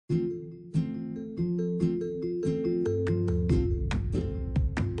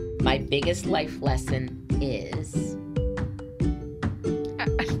My biggest life lesson is...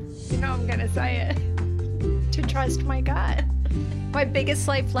 I'm going to say it. To trust my gut. My biggest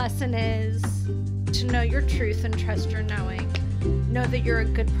life lesson is to know your truth and trust your knowing. Know that you're a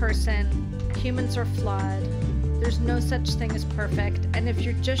good person. Humans are flawed. There's no such thing as perfect. And if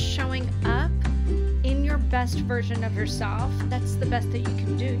you're just showing up in your best version of yourself, that's the best that you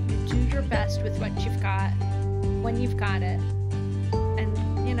can do. You do your best with what you've got when you've got it. And,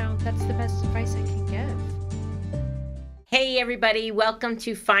 that's the best advice I can give. Hey, everybody. Welcome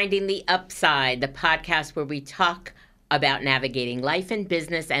to Finding the Upside, the podcast where we talk about navigating life and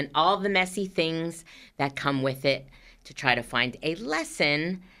business and all the messy things that come with it to try to find a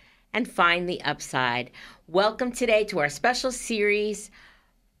lesson and find the upside. Welcome today to our special series,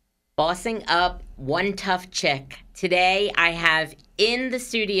 Bossing Up One Tough Chick. Today I have in the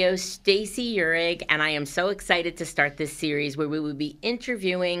studio Stacey Uhrig, and I am so excited to start this series where we will be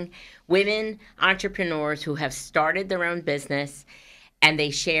interviewing women entrepreneurs who have started their own business, and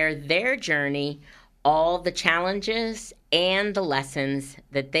they share their journey, all the challenges and the lessons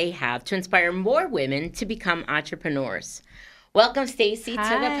that they have to inspire more women to become entrepreneurs. Welcome, Stacey, to the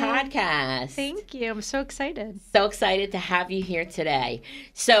podcast. Thank you. I'm so excited. So excited to have you here today.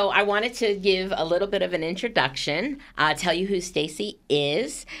 So I wanted to give a little bit of an introduction, tell you who Stacey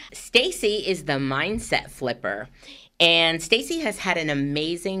is. Stacey is the mindset flipper. And Stacey has had an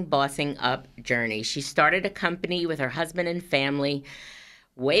amazing bossing up journey. She started a company with her husband and family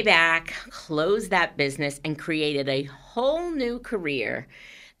way back, closed that business, and created a whole new career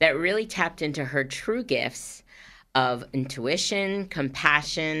that really tapped into her true gifts of intuition,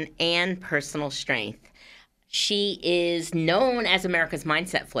 compassion, and personal strength. She is known as America's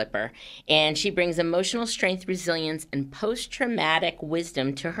Mindset Flipper, and she brings emotional strength, resilience, and post-traumatic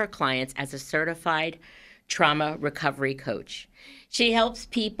wisdom to her clients as a certified trauma recovery coach. She helps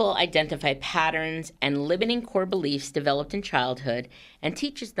people identify patterns and limiting core beliefs developed in childhood and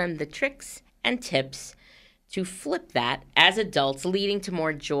teaches them the tricks and tips to flip that as adults, leading to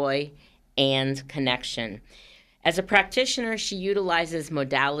more joy and connection. As a practitioner, she utilizes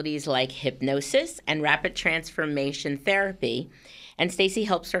modalities like hypnosis and rapid transformation therapy, and Stacey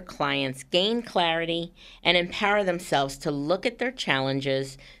helps her clients gain clarity and empower themselves to look at their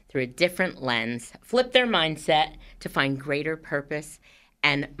challenges through a different lens, flip their mindset to find greater purpose,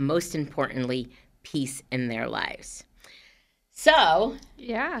 and most importantly, peace in their lives. So,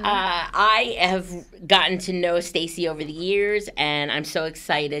 I have gotten to know Stacey over the years, and I'm so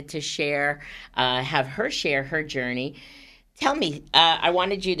excited to have her share her journey. Tell me, I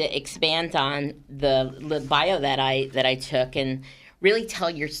wanted you to expand on the bio that I took and really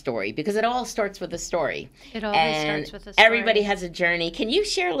tell your story, because it all starts with a story. It always starts with a story. Everybody has a journey. Can you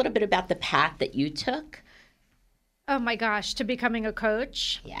share a little bit about the path that you took? Oh my gosh, to becoming a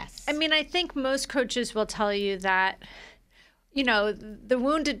coach? Yes. I mean, I think most coaches will tell you that, the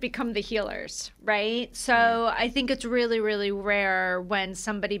wounded become the healers, right? So I think it's really, really rare when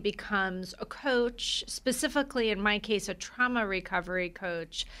somebody becomes a coach, specifically in my case, a trauma recovery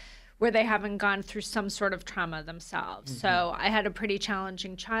coach, where they haven't gone through some sort of trauma themselves. Mm-hmm. So I had a pretty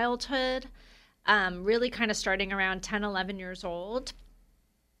challenging childhood, really kind of starting around 10, 11 years old.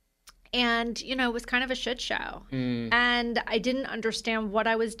 And, it was kind of a shit show. And I didn't understand what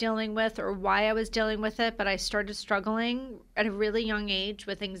I was dealing with or why I was dealing with it, but I started struggling at a really young age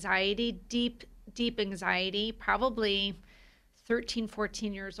with anxiety, deep, deep anxiety, probably 13,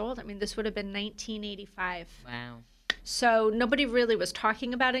 14 years old. I mean, this would have been 1985. Wow. So nobody really was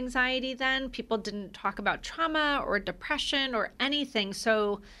talking about anxiety then. People didn't talk about trauma or depression or anything.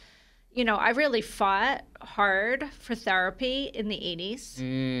 So I really fought hard for therapy in the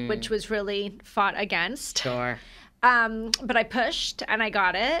 80s, which was really fought against. Sure. But I pushed and I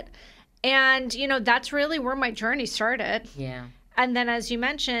got it. And, that's really where my journey started. Yeah. And then, as you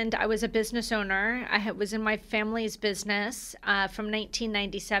mentioned, I was a business owner. Was in my family's business from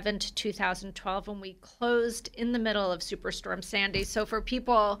 1997 to 2012 when we closed in the middle of Superstorm Sandy. So for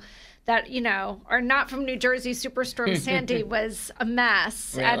people that, are not from New Jersey, Superstorm Sandy was a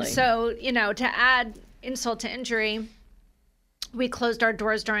mess. Really? And so, to add insult to injury, we closed our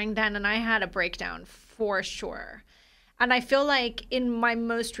doors during then, and I had a breakdown for sure. And I feel like in my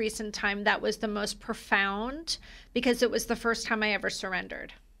most recent time, that was the most profound because it was the first time I ever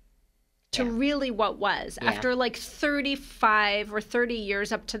surrendered to really what was. Yeah. After like 35 or 30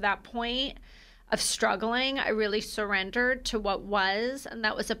 years up to that point of struggling, I really surrendered to what was. And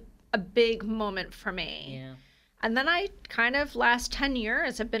that was a big moment for me. Yeah. And then I kind of last 10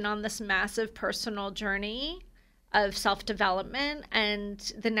 years have been on this massive personal journey of self-development,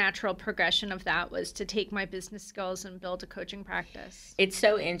 and the natural progression of that was to take my business skills and build a coaching practice. It's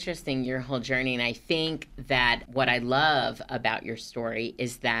so interesting, your whole journey. And I think that what I love about your story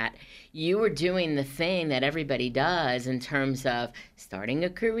is that you were doing the thing that everybody does in terms of starting a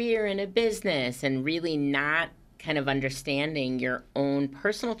career in a business and really not kind of understanding your own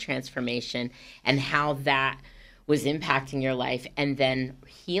personal transformation and how that was impacting your life, and then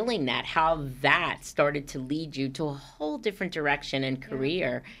healing that, how that started to lead you to a whole different direction and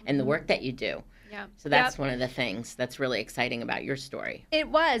career and the work that you do. Yeah. So that's one of the things that's really exciting about your story. It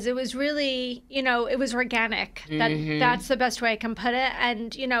was really, it was organic. That's the best way I can put it.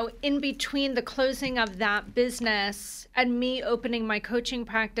 And, in between the closing of that business and me opening my coaching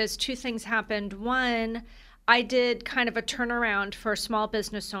practice, two things happened. One, I did kind of a turnaround for a small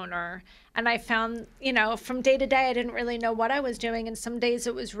business owner. And I found, from day to day, I didn't really know what I was doing. And some days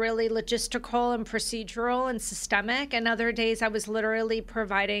it was really logistical and procedural and systemic. And other days I was literally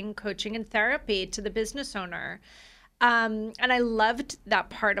providing coaching and therapy to the business owner. And I loved that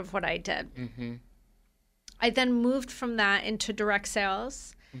part of what I did. Mm-hmm. I then moved from that into direct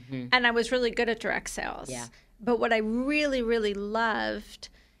sales. Mm-hmm. And I was really good at direct sales. Yeah. But what I really, really loved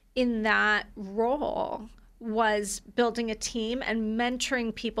in that role was building a team and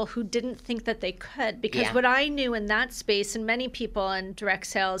mentoring people who didn't think that they could. Because what I knew in that space, and many people in direct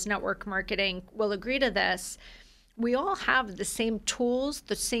sales, network marketing will agree to this, we all have the same tools,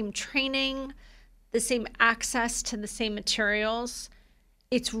 the same training, the same access to the same materials.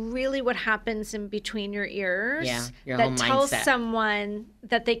 It's really what happens in between your ears that tells someone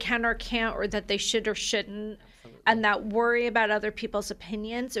that they can or can't, or that they should or shouldn't. Absolutely. And that worry about other people's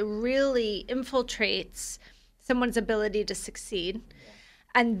opinions, it really infiltrates someone's ability to succeed. Yeah.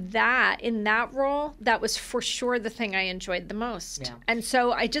 And that, in that role, that was for sure the thing I enjoyed the most. Yeah. And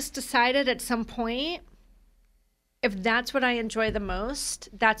so I just decided at some point, if that's what I enjoy the most,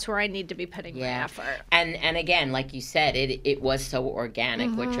 that's where I need to be putting my effort. And again, like you said, it was so organic,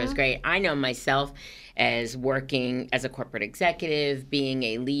 which was great. I know myself as working as a corporate executive, being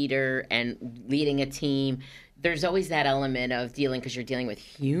a leader and leading a team, there's always that element of because you're dealing with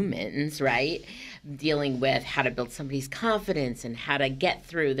humans, right? Dealing with how to build somebody's confidence and how to get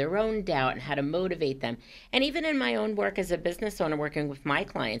through their own doubt and how to motivate them. And even in my own work as a business owner, working with my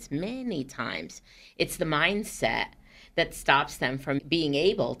clients, many times it's the mindset that stops them from being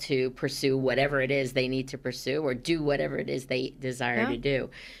able to pursue whatever it is they need to pursue or do whatever it is they desire to do.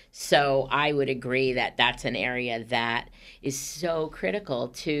 So I would agree that that's an area that is so critical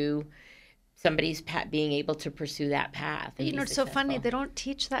to somebody's being able to pursue that path. And it's so funny. They don't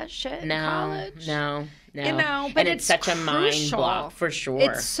teach that shit in college. No. But it's such a mind block, for sure.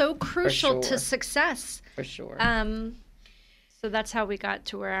 It's so crucial to success. For sure. So that's how we got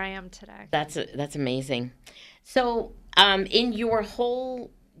to where I am today. That's amazing. So in your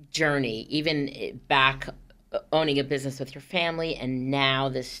whole journey, even back owning a business with your family and now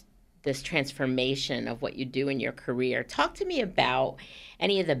this transformation of what you do in your career, talk to me about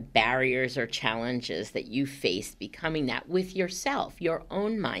any of the barriers or challenges that you faced becoming that with yourself, your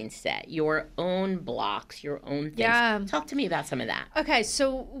own mindset, your own blocks, your own things. Yeah. Talk to me about some of that. Okay,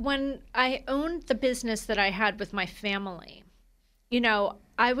 so when I owned the business that I had with my family,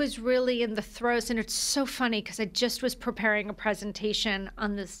 I was really in the throes, and it's so funny because I just was preparing a presentation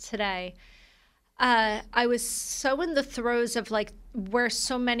on this today. I was so in the throes of where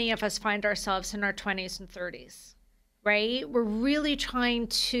so many of us find ourselves in our 20s and 30s, right? We're really trying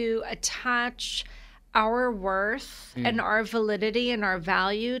to attach our worth and our validity and our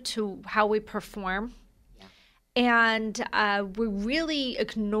value to how we perform. Yeah. And we really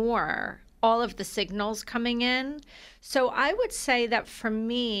ignore all of the signals coming in. So I would say that for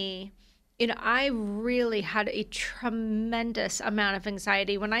me, I really had a tremendous amount of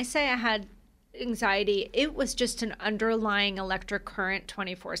anxiety. When I say I had anxiety, it was just an underlying electric current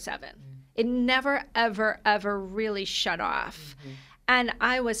 24/7. It never, ever, ever really shut off. And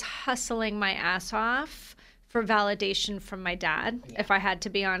I was hustling my ass off for validation from my dad, if I had to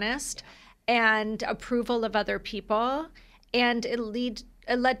be honest, and approval of other people. And it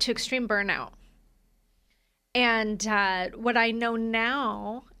led to extreme burnout. And what I know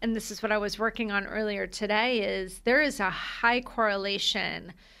now, and this is what I was working on earlier today, is there is a high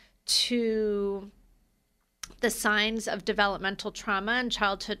correlation to the signs of developmental trauma and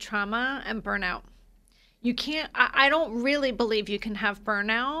childhood trauma and burnout. I don't really believe you can have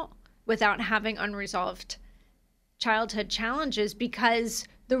burnout without having unresolved childhood challenges, because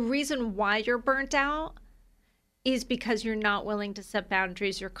the reason why you're burnt out is because you're not willing to set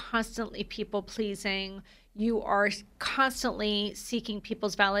boundaries. You're constantly people pleasing. you are constantly seeking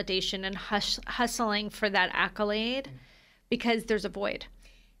people's validation and hustling for that accolade because there's a void.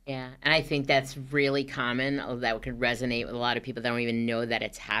 Yeah, and I think that's really common. That could resonate with a lot of people that don't even know that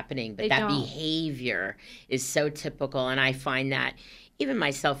it's happening. But that behavior is so typical, and I find that even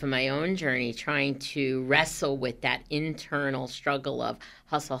myself in my own journey, trying to wrestle with that internal struggle of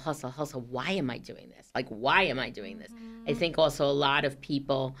hustle, hustle, hustle. Why am I doing this? Like, why am I doing this? I think also a lot of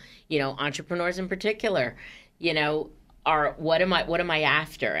people, entrepreneurs in particular, are what am I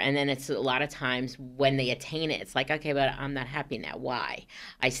after? And then it's a lot of times when they attain it, it's like, okay, but I'm not happy now. Why?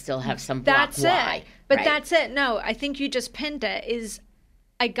 I still have some block. That's why? It. But right? That's it. No, I think you just pinned it. Is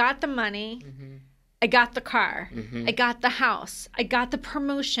I got the money, I got the car, I got the house, I got the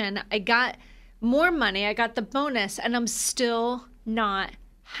promotion, I got more money, I got the bonus, and I'm still not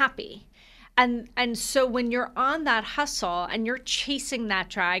happy. And so when you're on that hustle and you're chasing that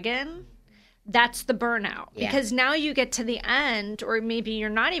dragon, that's the burnout. Yeah. Because now you get to the end, or maybe you're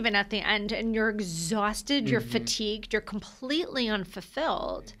not even at the end, and you're exhausted, you're fatigued, you're completely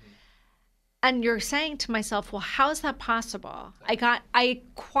unfulfilled. And you're saying to myself, well, how is that possible? I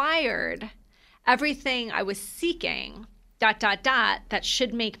acquired everything I was seeking, ... that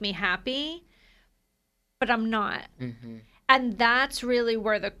should make me happy, but I'm not. And that's really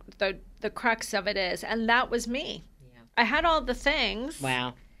where the crux of it is. And that was me. Yeah. I had all the things.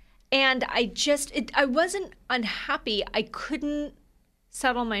 Wow. And I wasn't unhappy. I couldn't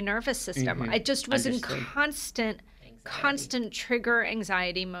settle my nervous system. I just was in constant trigger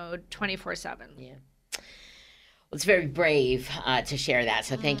anxiety mode 24/7. Yeah. Well, it's very brave to share that.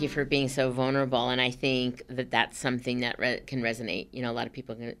 So thank you for being so vulnerable. And I think that that's something that can resonate. A lot of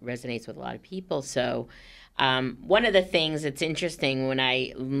people resonates with a lot of people. So one of the things that's interesting when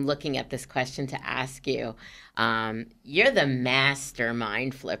I'm looking at this question to ask you, you're the master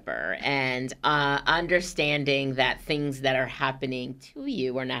mind flipper, and understanding that things that are happening to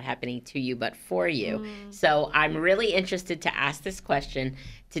you are not happening to you, but for you. So I'm really interested to ask this question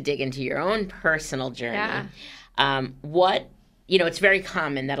to dig into your own personal journey. Yeah. It's very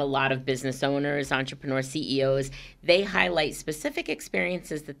common that a lot of business owners, entrepreneurs, CEOs, they highlight specific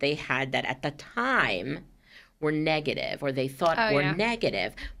experiences that they had that at the time were negative, or they thought were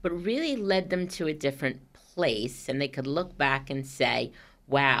negative, but really led them to a different place. And they could look back and say,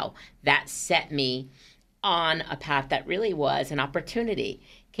 wow, that set me on a path that really was an opportunity.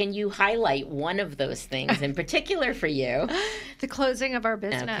 Can you highlight one of those things in particular for you? The closing of our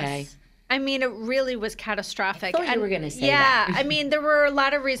business. Okay. I mean, it really was catastrophic. I thought you were going to say that. Yeah, I mean, there were a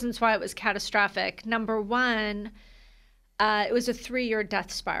lot of reasons why it was catastrophic. Number one, it was a 3-year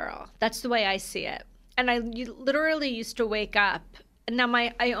death spiral. That's the way I see it. And I literally used to wake up. Now,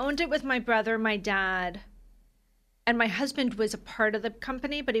 I owned it with my brother, my dad, and my husband was a part of the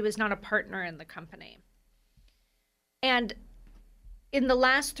company, but he was not a partner in the company. And in the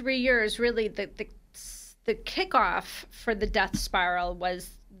last 3 years, really, the kickoff for the death spiral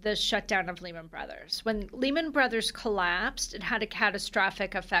was the shutdown of Lehman Brothers. When Lehman Brothers collapsed, it had a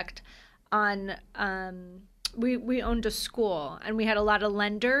catastrophic effect on we owned a school, and we had a lot of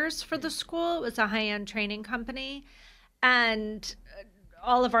lenders for the school. It was a high-end training company, and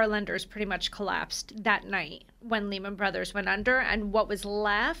all of our lenders pretty much collapsed that night when Lehman Brothers went under, and what was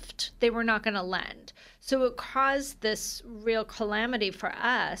left, they were not going to lend. So it caused this real calamity for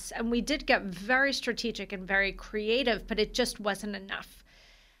us, and we did get very strategic and very creative, but it just wasn't enough.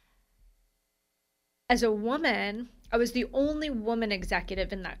 As a woman, I was the only woman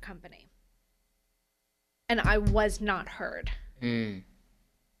executive in that company. And I was not heard. And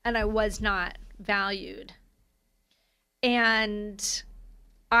I was not valued. And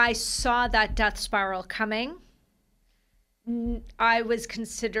I saw that death spiral coming. I was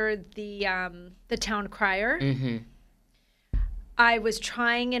considered the town crier. I was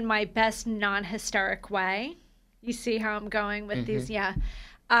trying in my best non-hysteric way. You see how I'm going with these? Yeah.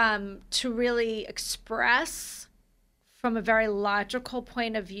 To really express from a very logical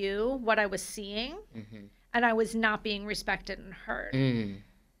point of view what I was seeing. And I was not being respected and heard.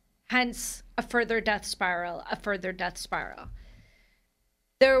 Hence, a further death spiral, a further death spiral.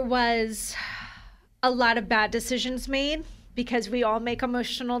 There was a lot of bad decisions made because we all make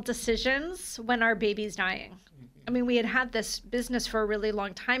emotional decisions when our baby's dying. I mean, we had this business for a really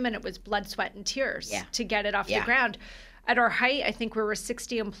long time, and it was blood, sweat, and tears to get it off the ground. At our height, I think we were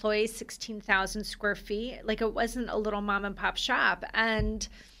 60 employees, 16,000 square feet. Like, it wasn't a little mom and pop shop. And,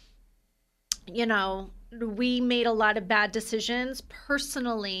 we made a lot of bad decisions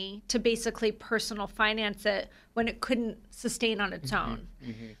personally to basically personal finance it when it couldn't sustain on its own.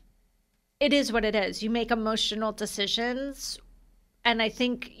 It is what it is. You make emotional decisions And I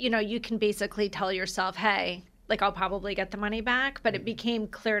think, you can basically tell yourself, hey, like I'll probably get the money back. But it became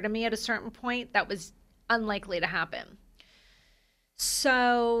clear to me at a certain point that was unlikely to happen.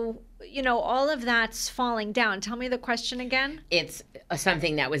 So, all of that's falling down. Tell me the question again. It's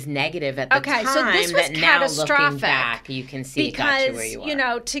something that was negative at the time. Okay, so this was that now catastrophic. Looking back, you can see it got you where you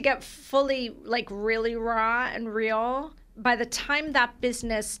are. To get fully, like, really raw and real, by the time that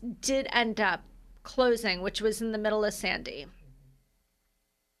business did end up closing, which was in the middle of Sandy,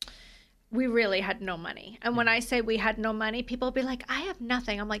 we really had no money. And when I say we had no money, people will be like, I have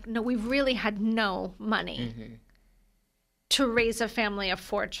nothing. I'm like, no, we really had no money to raise a family of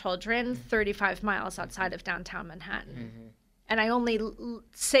 4 children 35 miles outside of downtown Manhattan. And I only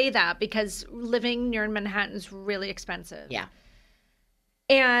say that because living near Manhattan is really expensive. Yeah.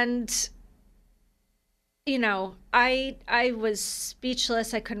 And, I was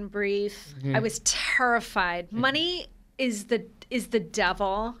speechless. I couldn't breathe. I was terrified. Money is the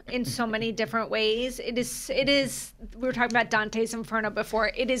devil in so many different ways. It is we were talking about Dante's Inferno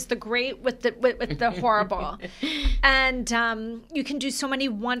before. It is the great with the horrible. And you can do so many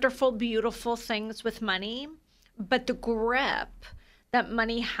wonderful, beautiful things with money, but the grip that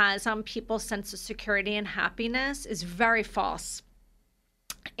money has on people's sense of security and happiness is very false.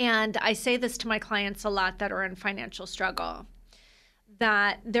 And I say this to my clients a lot that are in financial struggle,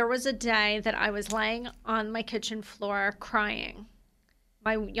 that there was a day that I was laying on my kitchen floor crying.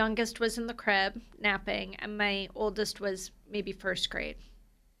 My youngest was in the crib napping, and my oldest was maybe first grade.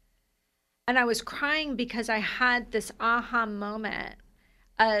 And I was crying because I had this aha moment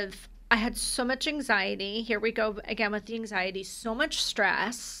of, I had so much anxiety. Here we go again with the anxiety, so much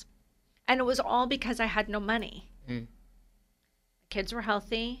stress. And it was all because I had no money. Kids were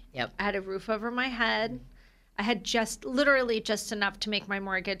healthy. Yep. I had a roof over my head. I had literally just enough to make my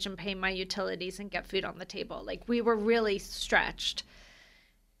mortgage and pay my utilities and get food on the table. Like, we were really stretched.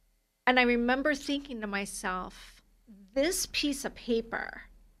 And I remember thinking to myself, this piece of paper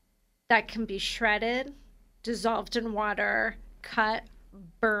that can be shredded, dissolved in water, cut,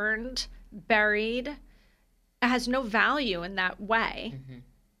 burned, buried, has no value in that way,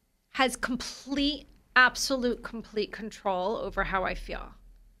 has absolute complete control over how I feel.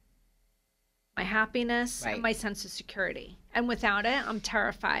 My happiness and my sense of security. And without it, I'm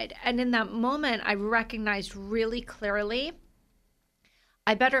terrified. And in that moment, I recognized really clearly,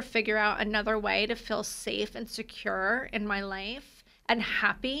 I better figure out another way to feel safe and secure in my life and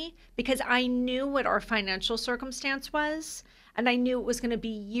happy, because I knew what our financial circumstance was. And I knew it was going to be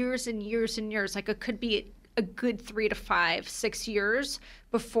years and years and years. Like, it could be a good 3 to 5, 6 years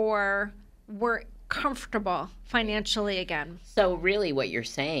before we're comfortable financially again. So really what you're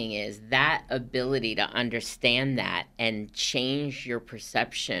saying is that ability to understand that and change your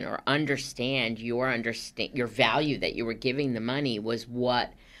perception or understand your value that you were giving the money was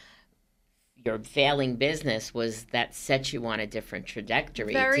what your failing business was, that set you on a different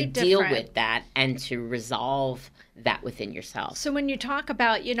trajectory to deal with that and to resolve that within yourself. So when you talk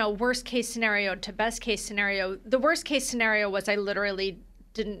about, worst case scenario to best case scenario, the worst case scenario was I literally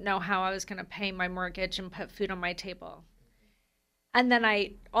didn't know how I was going to pay my mortgage and put food on my table. And then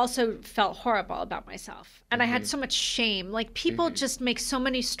I also felt horrible about myself. And I had so much shame. Like, people just make so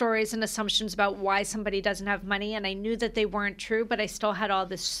many stories and assumptions about why somebody doesn't have money. And I knew that they weren't true, but I still had all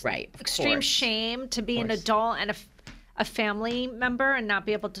this extreme shame to be an adult and a family member and not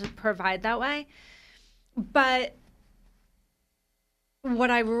be able to provide that way. But what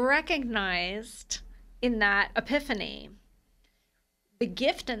I recognized in that epiphany, the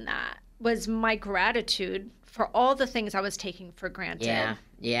gift in that, was my gratitude for all the things I was taking for granted.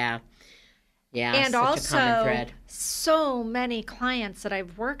 Yeah. And such also, a common thread. So many clients that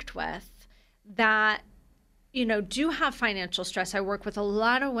I've worked with that, do have financial stress. I work with a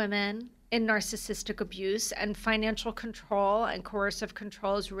lot of women in narcissistic abuse, and financial control and coercive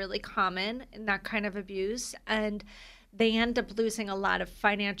control is really common in that kind of abuse. And they end up losing a lot of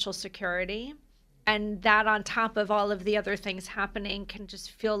financial security. And that, on top of all of the other things happening, can just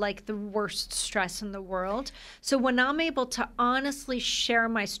feel like the worst stress in the world. So when I'm able to honestly share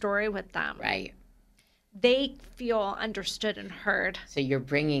my story with them, they feel understood and heard. So you're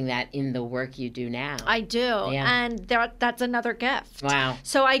bringing that in the work you do now. I do. And that's another gift. Wow.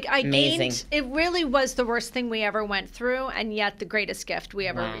 So I gained, it really was the worst thing we ever went through, and yet the greatest gift we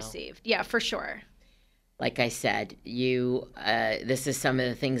ever received. Yeah, for sure. Like I said, this is some of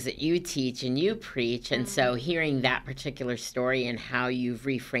the things that you teach and you preach. And so hearing that particular story and how you've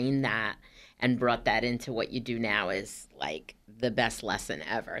reframed that and brought that into what you do now is like the best lesson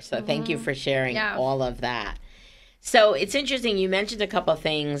ever. So thank you for sharing all of that. So it's interesting. You mentioned a couple of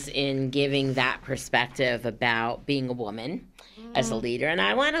things in giving that perspective about being a woman as a leader. And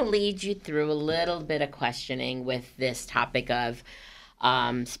I want to lead you through a little bit of questioning with this topic of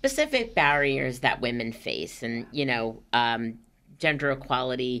specific barriers that women face, and gender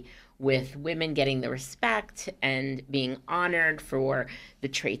equality, with women getting the respect and being honored for the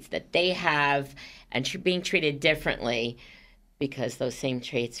traits that they have, and being treated differently, because those same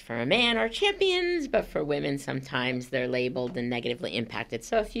traits for a man are champions, but for women sometimes they're labeled and negatively impacted.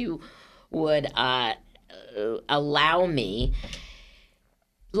 So if you would allow me,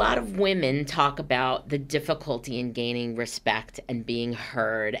 a lot of women talk about the difficulty in gaining respect and being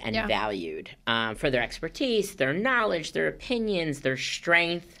heard and valued for their expertise, their knowledge, their opinions, their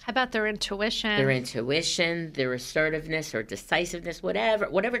strength. How about their intuition? Their assertiveness or decisiveness,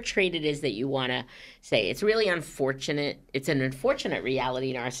 whatever trait it is that you want to say. It's really unfortunate. It's an unfortunate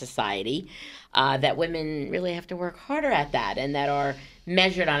reality in our society that women really have to work harder at that, and that are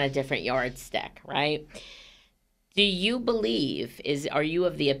measured on a different yardstick, right? Do you believe, are you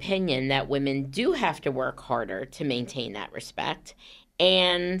of the opinion that women do have to work harder to maintain that respect?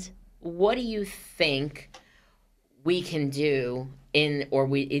 And what do you think we can do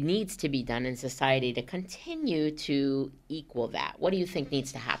it needs to be done in society to continue to equal that? What do you think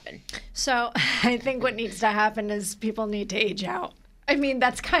needs to happen? So I think what needs to happen is people need to age out. I mean,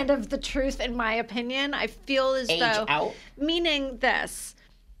 that's kind of the truth in my opinion. I feel as though... Age out? Meaning this.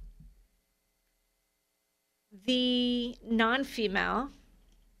 The non-female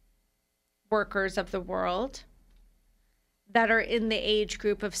workers of the world that are in the age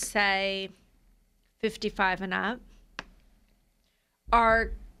group of, say, 55 and up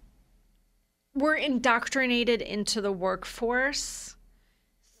were indoctrinated into the workforce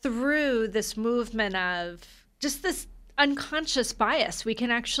through this movement of just this unconscious bias. We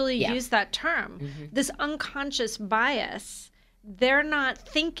can actually use that term. Mm-hmm. This unconscious bias. They're not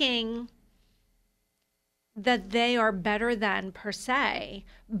thinking that they are better than per se,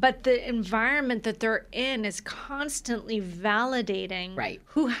 but the environment that they're in is constantly validating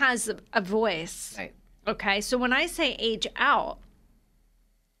who has a voice. Right. Okay, so when I say age out,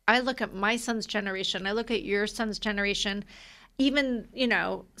 I look at my son's generation, I look at your son's generation, even,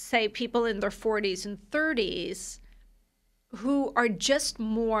 say people in their 40s and 30s who are just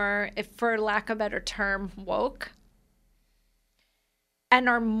more, if for lack of a better term, woke, and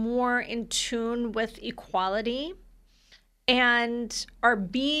are more in tune with equality and are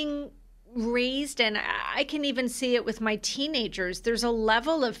being raised, and I can even see it with my teenagers. There's a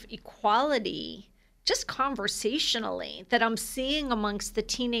level of equality, just conversationally, that I'm seeing amongst the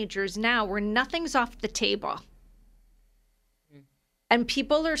teenagers now where nothing's off the table. And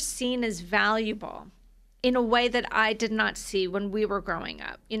people are seen as valuable in a way that I did not see when we were growing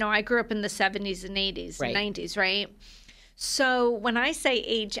up. I grew up in the 70s and 80s and 90s, right? So when I say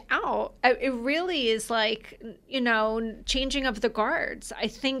age out, it really is like, changing of the guards. I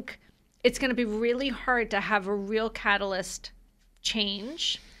think it's going to be really hard to have a real catalyst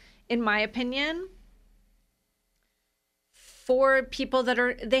change, in my opinion, for people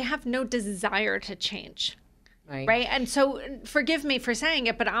they have no desire to change. Right. And so forgive me for saying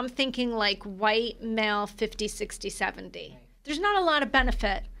it, but I'm thinking like white male 50, 60, 70. Right. There's not a lot of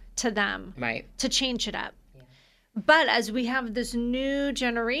benefit to them to change it up. But as we have this new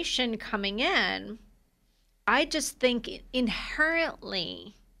generation coming in, I just think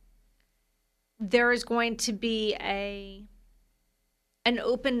inherently there is going to be an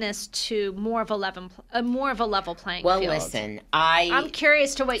openness to more of a level playing field. Well, listen, I'm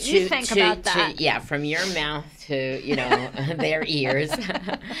curious to what you think about that. From your mouth to their ears.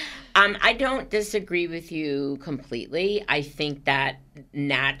 I don't disagree with you completely. I think that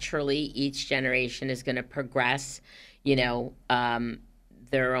naturally each generation is going to progress,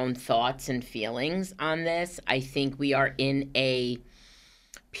 their own thoughts and feelings on this. I think we are in a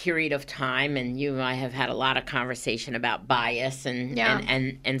period of time, and you and I have had a lot of conversation about bias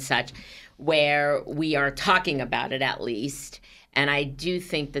and such, where we are talking about it at least. And I do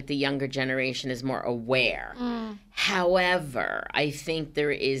think that the younger generation is more aware. However, I think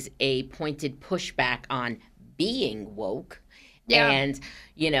there is a pointed pushback on being woke. And,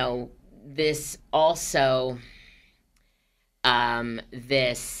 this also,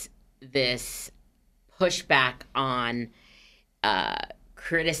 this pushback on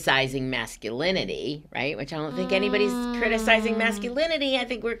criticizing masculinity, right? Which I don't think anybody's criticizing masculinity. I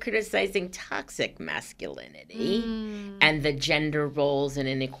think we're criticizing toxic masculinity and the gender roles and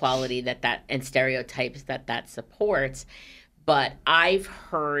inequality and stereotypes that supports. But I've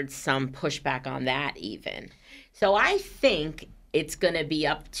heard some pushback on that even. So I think it's going to be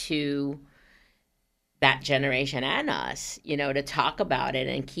up to that generation and us, to talk about it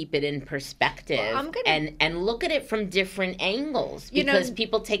and keep it in perspective, and look at it from different angles, because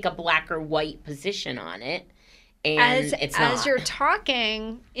people take a black or white position on it. And as you're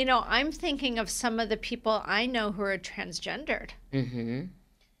talking, I'm thinking of some of the people I know who are transgendered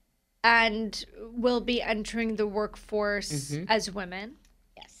and will be entering the workforce as women.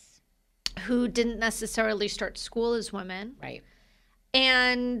 Yes. Who didn't necessarily start school as women. Right.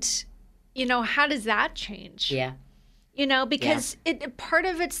 And, how does that change? Yeah. Because part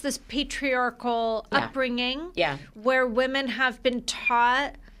of it's this patriarchal upbringing where women have been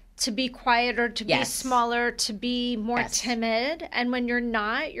taught to be quieter, to be smaller, to be more timid. And when you're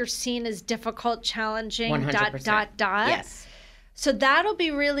not, you're seen as difficult, challenging, 100%. Yes. So that'll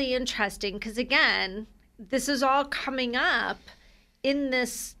be really interesting because, again, this is all coming up in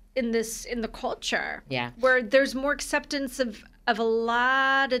the culture. Yeah. Where there's more acceptance of a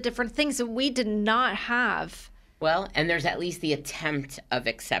lot of different things that we did not have. Well, and there's at least the attempt of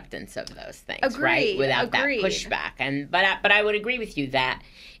acceptance of those things, Agreed. Right? Without that pushback. But I would agree with you that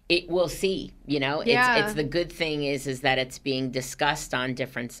we'll see, it's the good thing is that it's being discussed on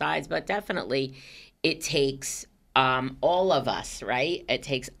different sides, but definitely it takes all of us, right? It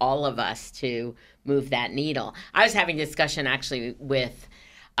takes all of us to move that needle. I was having a discussion actually with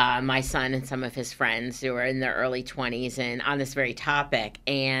my son and some of his friends who are in their early 20s and on this very topic.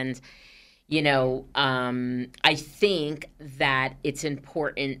 And, I think that it's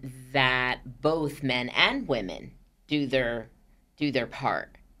important that both men and women do their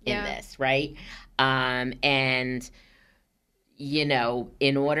part in this, right? And,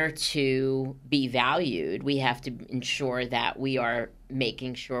 in order to be valued, we have to ensure that we are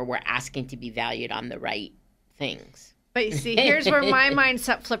making sure we're asking to be valued on the right things. But you see, here's where my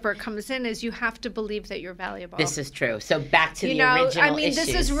mindset flipper comes in: is you have to believe that you're valuable. This is true. So back to the original issues.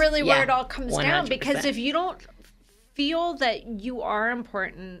 This is really where it all comes 100%. down. Because if you don't feel that you are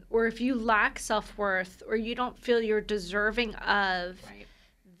important, or if you lack self-worth, or you don't feel you're deserving of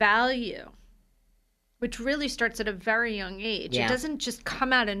value, which really starts at a very young age. It doesn't just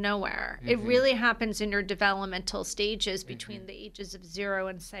come out of nowhere. It really happens in your developmental stages between the ages of 0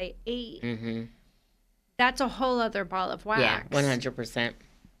 and, say, 8. That's a whole other ball of wax. Yeah, 100%.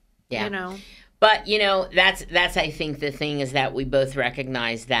 Yeah. But, that's I think the thing is that we both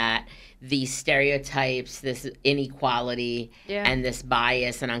recognize that these stereotypes, this inequality, and this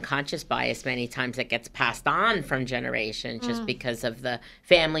bias and unconscious bias, many times it gets passed on from generations just because of the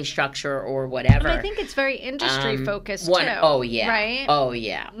family structure or whatever. And I think it's very industry focused too. Oh, yeah. Right? Oh,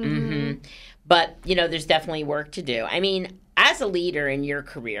 yeah. But, there's definitely work to do. I mean, as a leader in your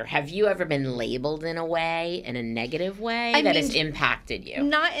career, have you ever been labeled in a negative way that has impacted you?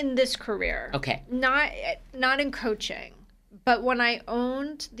 Not in this career. Okay. Not in coaching. But when I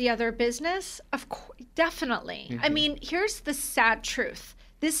owned the other business, of course, definitely. I mean, here's the sad truth.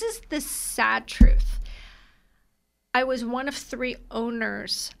 This is the sad truth. I was one of 3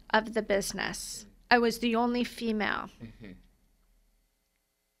 owners of the business. I was the only female.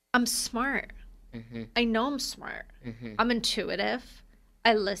 I'm smart. I know I'm smart. I'm intuitive.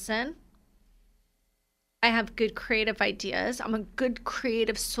 I listen. I have good creative ideas. I'm a good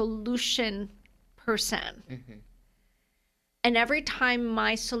creative solution person. And every time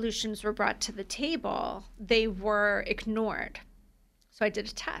my solutions were brought to the table, they were ignored. So I did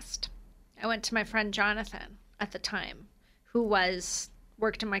a test. I went to my friend Jonathan at the time, who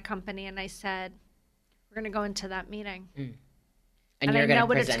worked in my company, and I said, we're going to go into that meeting. And you're going to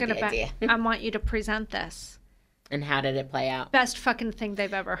present the idea. I want you to present this. And how did it play out? Best fucking thing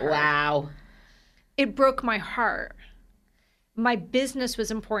they've ever heard. Wow. It broke my heart. My business was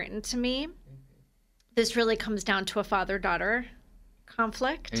important to me. This really comes down to a father-daughter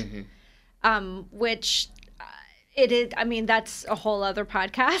conflict, which it is. I mean, that's a whole other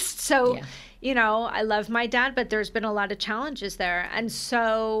podcast. So, I love my dad, but there's been a lot of challenges there. And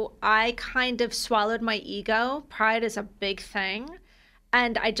so I kind of swallowed my ego. Pride is a big thing.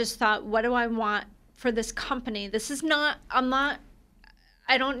 And I just thought, what do I want for this company? I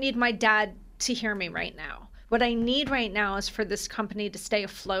don't need my dad to hear me right now. What I need right now is for this company to stay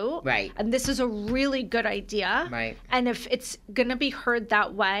afloat. Right. And this is a really good idea. Right. And if it's going to be heard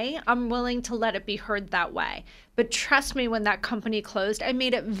that way, I'm willing to let it be heard that way. But trust me, when that company closed, I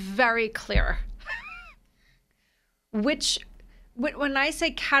made it very clear. When I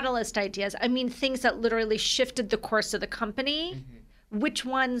say catalyst ideas, I mean things that literally shifted the course of the company. Which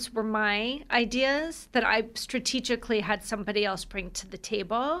ones were my ideas that I strategically had somebody else bring to the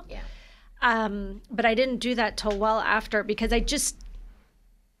table? Yeah. But I didn't do that till well after because I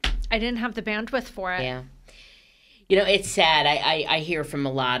didn't have the bandwidth for it. Yeah. It's sad. I hear from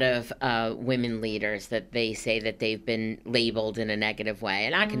a lot of women leaders that they say that they've been labeled in a negative way.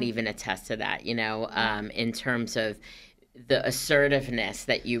 And I can even attest to that, in terms of the assertiveness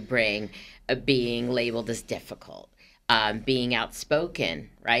that you bring, being labeled as difficult, being outspoken,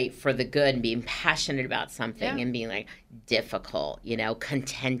 right, for the good, and being passionate about something, and being like difficult,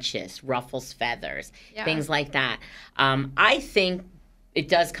 contentious, ruffles feathers, things like that. I think it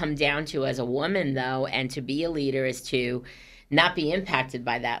does come down to, as a woman, though, and to be a leader is to not be impacted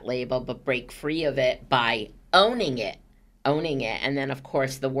by that label, but break free of it by owning it. And then, of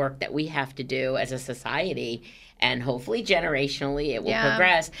course, the work that we have to do as a society, and hopefully generationally it will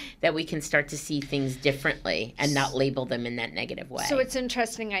progress, that we can start to see things differently and not label them in that negative way. So it's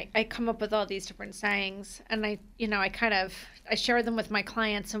interesting. I come up with all these different sayings, and I share them with my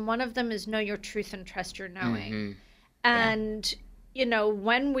clients, and one of them is know your truth and trust your knowing. And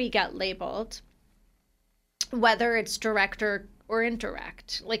when we get labeled, whether it's direct or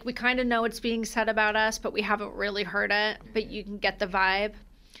indirect, like we kind of know it's being said about us, but we haven't really heard it, but you can get the vibe.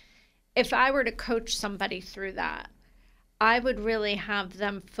 If I were to coach somebody through that, I would really have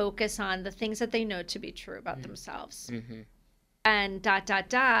them focus on the things that they know to be true about themselves. And ...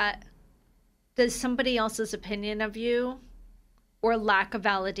 does somebody else's opinion of you or lack of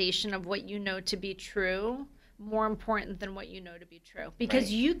validation of what you know to be true more important than what you know to be true?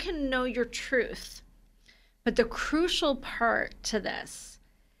 Because you can know your truth, but the crucial part to this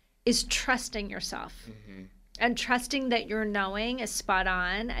is trusting yourself and trusting that your knowing is spot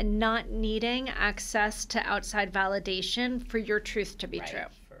on and not needing access to outside validation for your truth to be true.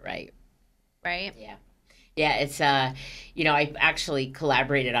 Right. Yeah, it's, I actually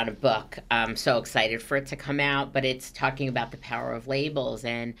collaborated on a book. I'm so excited for it to come out, but it's talking about the power of labels.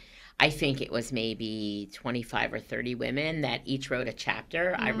 And I think it was maybe 25 or 30 women that each wrote a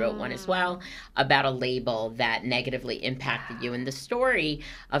chapter. I wrote one as well about a label that negatively impacted you, and the story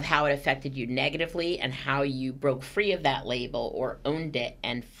of how it affected you negatively and how you broke free of that label or owned it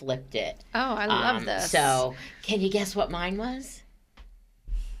and flipped it. Oh, I love this. So can you guess what mine was?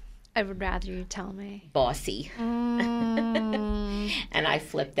 I would rather you tell me. Bossy. And I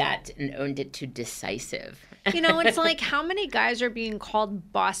flipped that and owned it to decisive. It's like, how many guys are being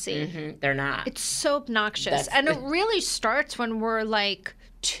called bossy? They're not. It's so obnoxious. And it really starts when we're like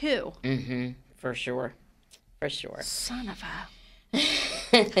 2. For sure. Son of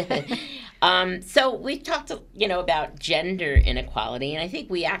a... So we talked, about gender inequality, and I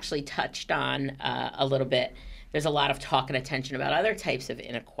think we actually touched on a little bit. There's a lot of talk and attention about other types of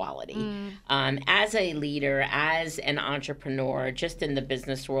inequality. As a leader, as an entrepreneur, just in the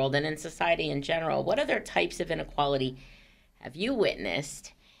business world and in society in general, what other types of inequality have you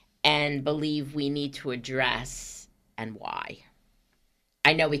witnessed and believe we need to address, and why?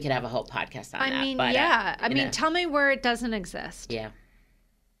 I know we could have a whole podcast on that. But, tell me where it doesn't exist. Yeah.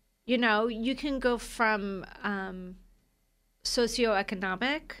 You can go from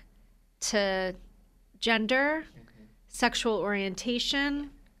socioeconomic to gender, sexual orientation,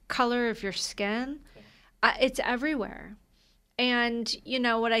 color of your skin. It's everywhere. And,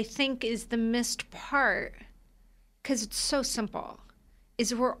 what I think is the missed part, because it's so simple,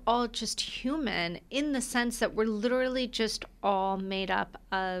 is we're all just human in the sense that we're literally just all made up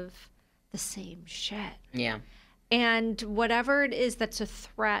of the same shit. Yeah. And whatever it is that's a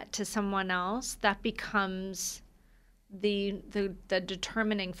threat to someone else, that becomes the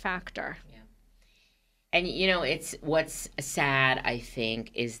determining factor. And, it's what's sad, I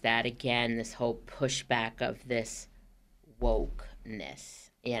think, is that, again, this whole pushback of this wokeness,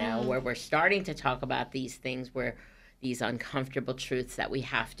 where we're starting to talk about these things, where these uncomfortable truths that we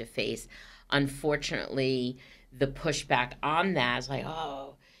have to face. Unfortunately, the pushback on that is like,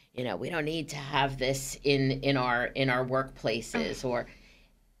 we don't need to have this in our workplaces, or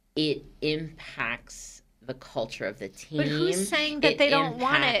it impacts the culture of the team. But who's saying that they don't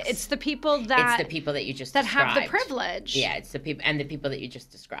want it? It's the people that... It's the people that you just that described. Have the privilege. Yeah, it's the people, and the people that you just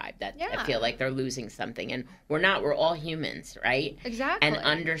described that I feel like they're losing something. And we're all humans, right? Exactly. And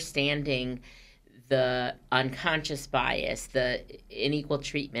understanding the unconscious bias, the unequal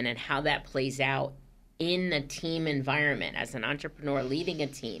treatment, and how that plays out in the team environment as an entrepreneur, leading a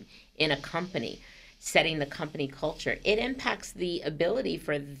team in a company, setting the company culture, it impacts the ability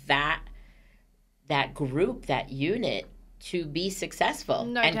for that group, that unit, to be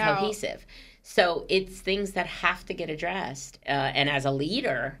successful and cohesive. So it's things that have to get addressed. And as a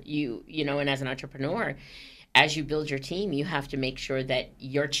leader, and as an entrepreneur, as you build your team, you have to make sure that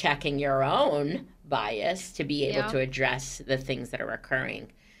you're checking your own bias to be able to address the things that are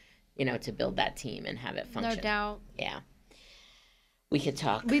occurring, to build that team and have it function. No doubt. Yeah. We could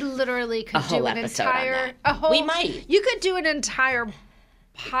talk. We literally could do an entire, We might. You could do an entire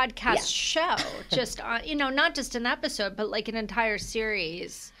podcast show, just on, not just an episode, but like an entire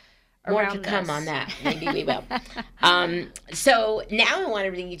series. More to come on that. Maybe we will. So now I want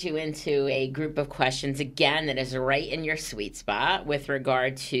to bring you into a group of questions, again, that is right in your sweet spot with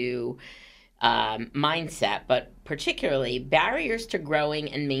regard to mindset, but particularly barriers to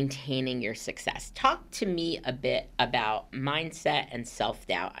growing and maintaining your success. Talk to me a bit about mindset and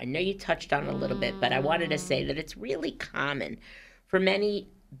self-doubt. I know you touched on it a little bit, but I wanted to say that it's really common for many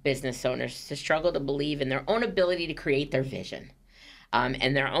business owners to struggle to believe in their own ability to create their vision.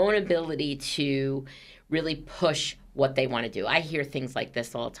 And their own ability to really push what they want to do. I hear things like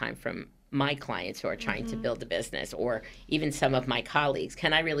this all the time from my clients who are trying to build a business, or even some of my colleagues.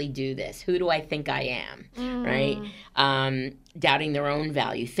 Can I really do this? Who do I think I am? Right? Doubting their own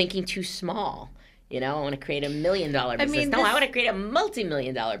value, thinking too small. I want to create $1 million business. I want to create a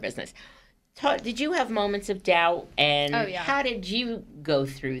multi-million-dollar business. Did you have moments of doubt, and how did you go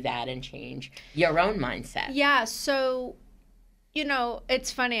through that and change your own mindset? Yeah, so...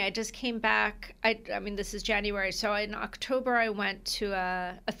 it's funny. I just came back. I mean, this is January. So in October, I went to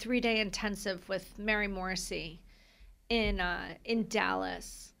a 3-day intensive with Mary Morrissey in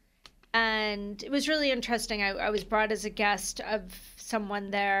Dallas. And it was really interesting. I was brought as a guest of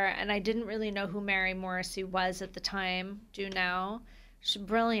someone there, and I didn't really know who Mary Morrissey was at the time. Do now. She's a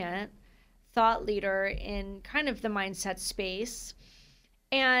brilliant thought leader in kind of the mindset space.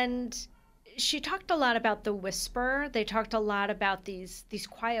 And she talked a lot about the whisper. They talked a lot about these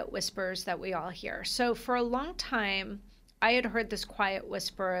quiet whispers that we all hear. So for a long time, I had heard this quiet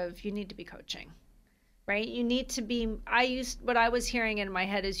whisper of, you need to be coaching, right? You need to be, what I was hearing in my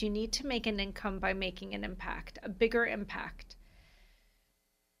head is, you need to make an income by making an impact, a bigger impact.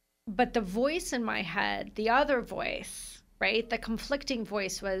 But the voice in my head, the other voice, right? The conflicting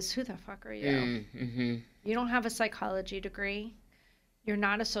voice was, who the fuck are you? Mm-hmm. You don't have a psychology degree. You're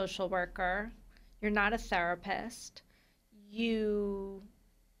not a social worker. You're not a therapist. You'd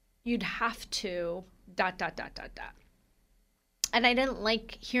have to ... And I didn't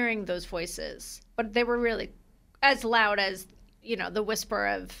like hearing those voices, but they were really as loud as, the whisper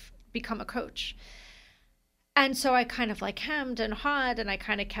of become a coach. And so I kind of like hemmed and hawed, and I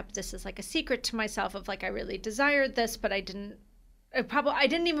kind of kept this as like a secret to myself of like, I really desired this, but I didn't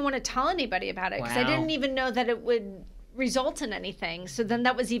even want to tell anybody about it, because I didn't even know that it would result in anything. So then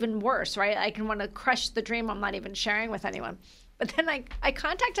that was even worse, right? I can want to crush the dream I'm not even sharing with anyone. But then I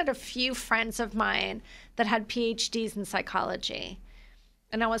contacted a few friends of mine that had PhDs in psychology.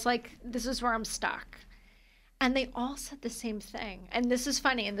 And I was like, this is where I'm stuck. And they all said the same thing. And this is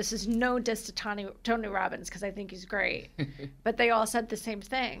funny, and this is no diss to Tony Robbins, because I think he's great. But they all said the same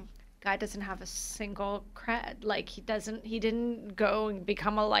thing. Guy doesn't have a single cred. Like, he didn't go and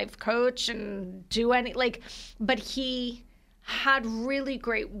become a life coach and do but he had really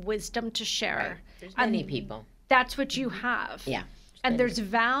great wisdom to share. Right. There's many people. That's what you have. Yeah. And there's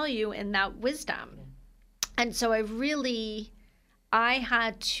value in that wisdom. Yeah. And so I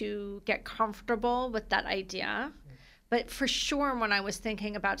had to get comfortable with that idea. But for sure, when I was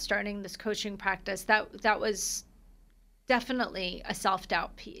thinking about starting this coaching practice, that was definitely a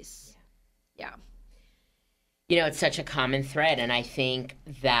self-doubt piece. Yeah. It's such a common thread, and I think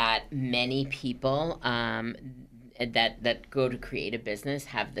that many people that go to create a business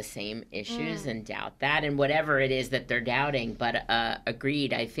have the same issues and doubt that, and whatever it is that they're doubting. But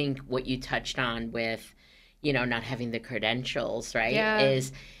agreed, I think what you touched on with, not having the credentials, right,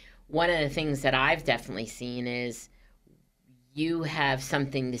 is one of the things that I've definitely seen is you have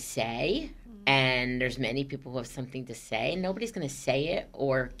something to say. And there's many people who have something to say. Nobody's going to say it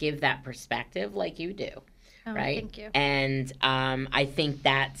or give that perspective like you do, right? Thank you. And I think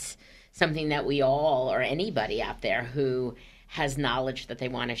that's something that we all, or anybody out there who has knowledge that they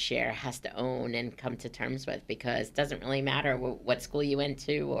want to share, has to own and come to terms with, because it doesn't really matter what school you went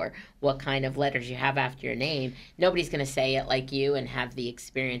to or what kind of letters you have after your name. Nobody's going to say it like you and have the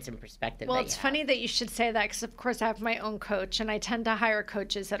experience and perspective. Well, it's funny that you should say that, because of course I have my own coach, and I tend to hire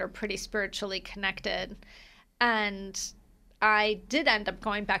coaches that are pretty spiritually connected. And I did end up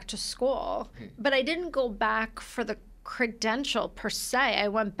going back to school, but I didn't go back for the credential per se. I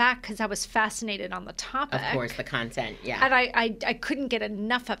went back because I was fascinated on the topic. Of course, the content, yeah. And I couldn't get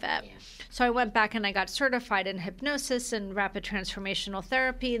enough of it. Yeah. So I went back and I got certified in hypnosis and rapid transformational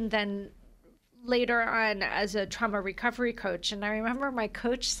therapy, and then later on as a trauma recovery coach. And I remember my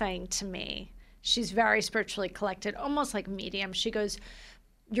coach saying to me, she's very spiritually collected, almost like medium. She goes,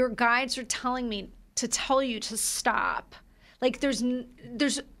 your guides are telling me to tell you to stop. Like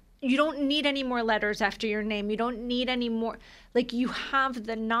you don't need any more letters after your name. You don't need any more, like, you have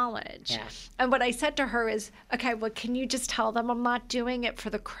the knowledge. Yeah. And what I said to her is, okay, well, can you just tell them I'm not doing it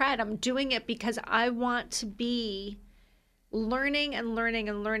for the cred? I'm doing it because I want to be learning and learning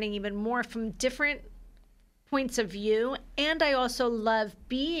and learning even more from different points of view. And I also love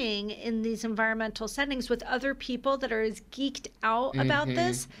being in these environmental settings with other people that are as geeked out about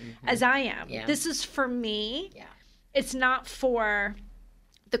this as I am. Yeah. This is for me. Yeah. It's not for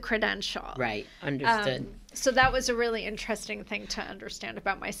the credential. Right. Understood. So that was a really interesting thing to understand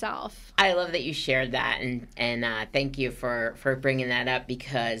about myself. I love that you shared that, and thank you for bringing that up,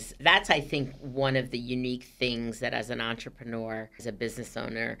 because that's, I think, one of the unique things that as an entrepreneur, as a business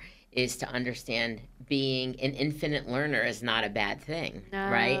owner, is to understand being an infinite learner is not a bad thing,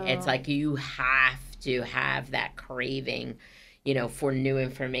 right? It's like you have to have that craving, for new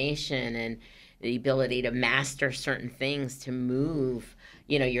information and the ability to master certain things to move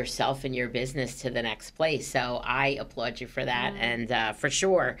yourself and your business to the next place. So I applaud you for that. And for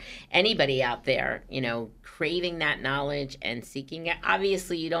sure, anybody out there, craving that knowledge and seeking it,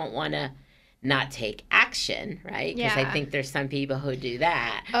 obviously you don't want to not take action, right? Because I think there's some people who do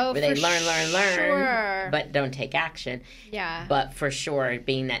that, where they learn, but don't take action. Yeah. But for sure,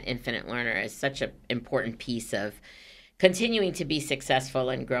 being that infinite learner is such an important piece of continuing to be successful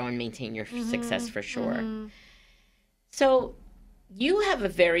and grow and maintain your success, for sure. So you have a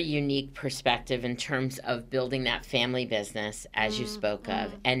very unique perspective in terms of building that family business, as you spoke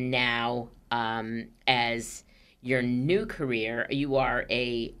of, and now as your new career, you are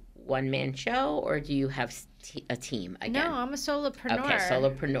a one-man show, or do you have a team again? No, I'm a solopreneur. Okay,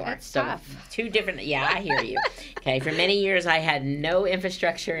 solopreneur. That's so tough. Two different. Yeah, I hear you. Okay, for many years I had no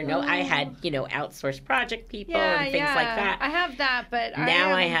infrastructure. I had outsourced project people and things like that. I have that, but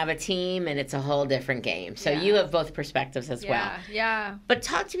now I have a team, and it's a whole different game. So you have both perspectives as well. Yeah. But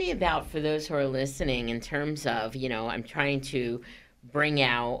talk to me about, for those who are listening, in terms of I'm trying to bring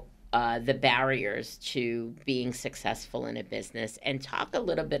out the barriers to being successful in a business, and talk a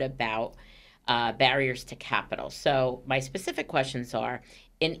little bit about barriers to capital. So my specific questions are,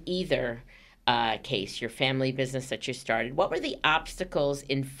 in either case, your family business that you started, what were the obstacles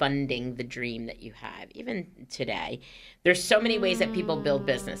in funding the dream that you have? Even today, there's so many ways that people build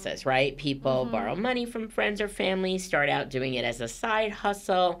businesses, right? People borrow money from friends or family, start out doing it as a side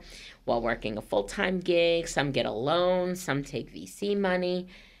hustle while working a full-time gig. Some get a loan, some take VC money.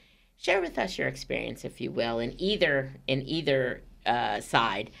 Share with us your experience, if you will, in either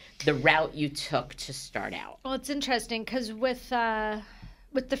side, the route you took to start out. Well, it's interesting because with the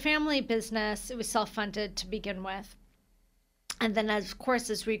family business, it was self-funded to begin with. And then, as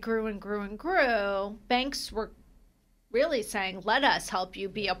we grew and grew and grew, banks were really saying, let us help you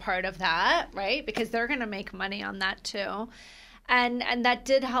be a part of that, right? Because they're going to make money on that too. And that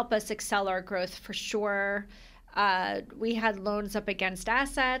did help us excel our growth for sure. We had loans up against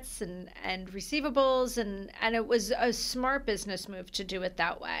assets and receivables, and it was a smart business move to do it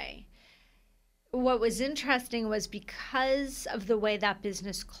that way. What was interesting was, because of the way that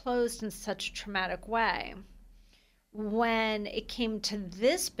business closed in such a traumatic way, when it came to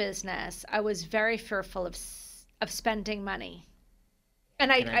this business, I was very fearful of spending money.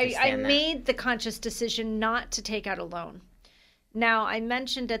 And I made the conscious decision not to take out a loan. Now, I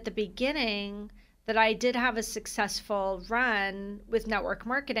mentioned at the beginning that I did have a successful run with network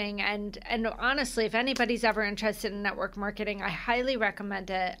marketing. And honestly, if anybody's ever interested in network marketing, I highly recommend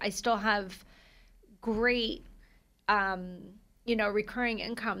it. I still have great, recurring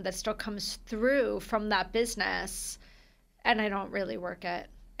income that still comes through from that business. And I don't really work it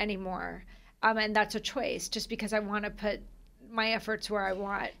anymore. And that's a choice, just because I want to put my efforts where I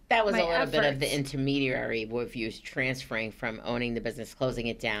want. That was a little bit of the intermediary with you transferring from owning the business, closing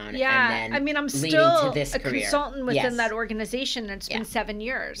it down, and then I'm still to this a career. Consultant within that organization, and it's been 7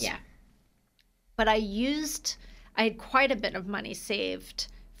 years. Yeah. But I had quite a bit of money saved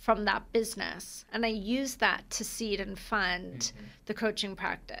from that business, and I used that to seed and fund the coaching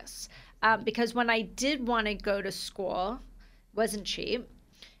practice. Because when I did want to go to school, it wasn't cheap,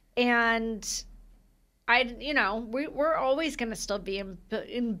 and we're always going to still be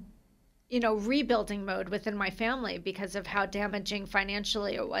in rebuilding mode within my family because of how damaging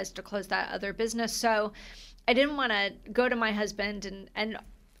financially it was to close that other business. So I didn't want to go to my husband and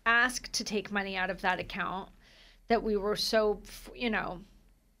ask to take money out of that account that we were so,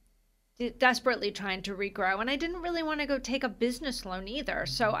 desperately trying to regrow. And I didn't really want to go take a business loan either.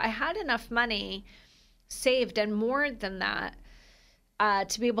 So I had enough money saved, and more than that,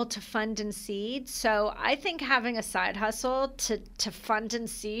 to be able to fund and seed. So I think having a side hustle to fund and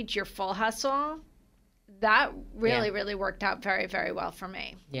seed your full hustle, that really worked out very, very well for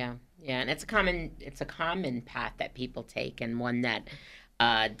me. Yeah. Yeah. And it's a common path that people take, and one that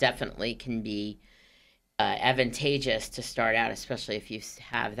definitely can be advantageous to start out, especially if you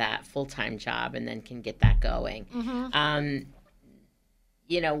have that full-time job and then can get that going.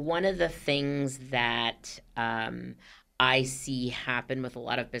 One of the things that I see happen with a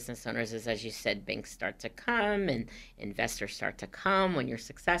lot of business owners is, as you said, banks start to come and investors start to come when you're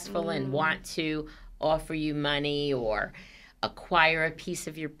successful and want to offer you money or acquire a piece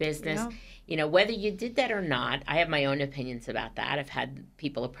of your business. Whether you did that or not, I have my own opinions about that. I've had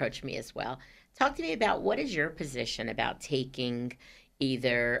people approach me as well. Talk to me about, what is your position about taking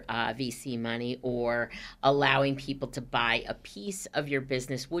either VC money or allowing people to buy a piece of your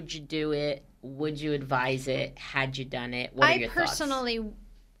business? Would you do it? Would you advise it? Had you done it? What are your thoughts?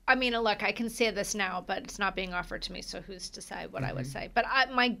 I mean, look, I can say this now, but it's not being offered to me, so who's to say what I would say? But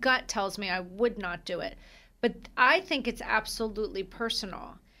my gut tells me I would not do it. But I think it's absolutely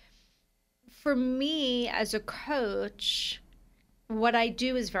personal. For me, as a coach, what I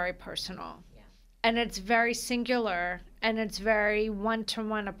do is very personal. Yeah. And it's very singular, and it's very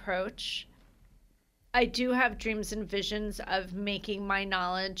one-to-one approach. I do have dreams and visions of making my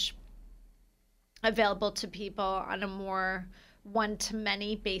knowledge available to people on a more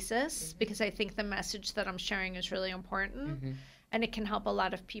one-to-many basis, because I think the message that I'm sharing is really important, and it can help a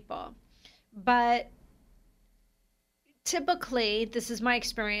lot of people. But typically, this is my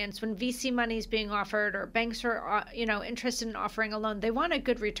experience, when VC money is being offered or banks are interested in offering a loan, they want a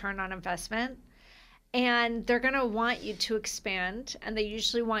good return on investment, and they're going to want you to expand, and they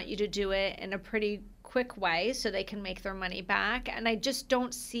usually want you to do it in a pretty quick way so they can make their money back. And I just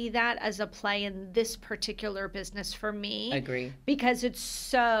don't see that as a play in this particular business for me. Agree. Because it's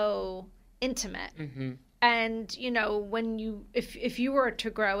so intimate. And if you were to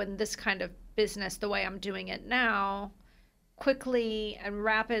grow in this kind of business the way I'm doing it now, quickly and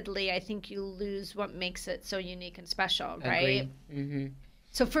rapidly, I think you lose what makes it so unique and special, right?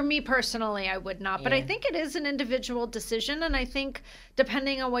 So for me personally, I would not. But I think it is an individual decision, and I think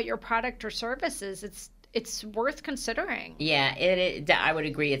depending on what your product or service is, it's worth considering. Yeah, I would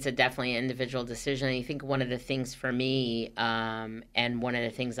agree. It's definitely an individual decision. I think one of the things for me, and one of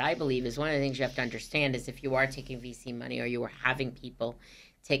the things I believe is, one of the things you have to understand is, if you are taking VC money or you are having people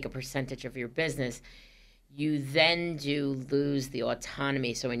take a percentage of your business, you then do lose the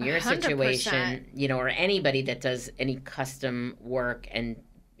autonomy. So in your 100%. situation, or anybody that does any custom work and,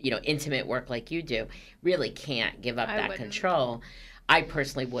 intimate work like you do, really can't give up that control. I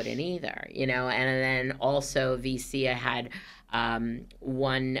personally wouldn't either, and then also VC, I had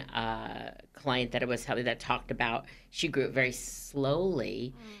one client that I was helping that talked about, she grew it very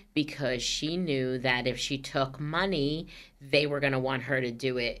slowly because she knew that if she took money, they were going to want her to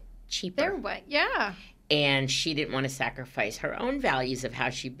do it cheaper. Yeah. And she didn't want to sacrifice her own values of how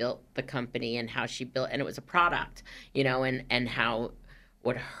she built the company and how she built, and it was a product, and how,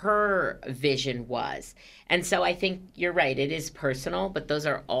 what her vision was. And so I think you're right. It is personal, but those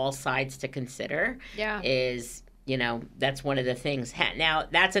are all sides to consider. Yeah. That's one of the things. Now,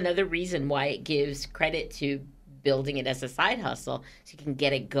 that's another reason why it gives credit to building it as a side hustle, so you can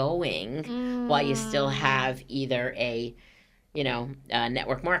get it going while you still have either a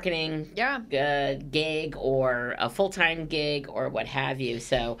network marketing gig or a full-time gig or what have you.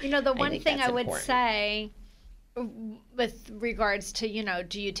 So, the one thing I would say with regards to,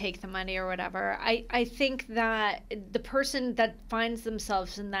 do you take the money or whatever, I think that the person that finds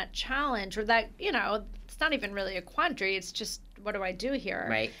themselves in that challenge, or that, it's not even really a quandary, it's just, what do I do here?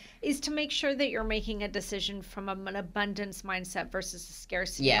 Right. Is to make sure that you're making a decision from an abundance mindset versus a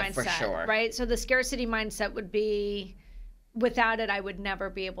scarcity mindset. Yeah, for sure. Right? So the scarcity mindset would be, without it, I would never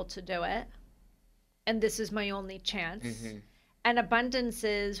be able to do it. And this is my only chance. And abundance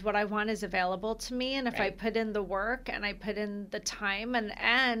is, what I want is available to me. And if I put in the work and I put in the time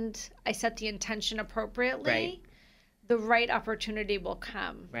and I set the intention appropriately, the right opportunity will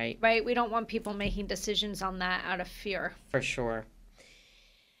come. Right. We don't want people making decisions on that out of fear. For sure.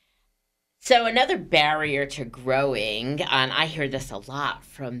 So another barrier to growing, and I hear this a lot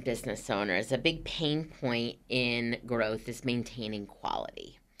from business owners, a big pain point in growth is maintaining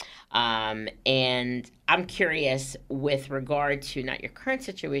quality. And I'm curious, with regard to not your current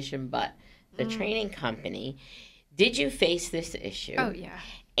situation, but the training company, did you face this issue? Oh, yeah.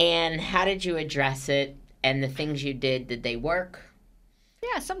 And how did you address it? And the things you did they work?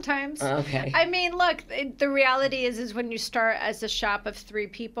 Yeah, sometimes. Okay. I mean, look, the reality is when you start as a shop of 3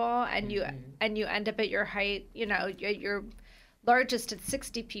 people and you end up at your height, your largest at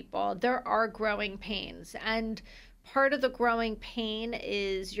 60 people, there are growing pains. And part of the growing pain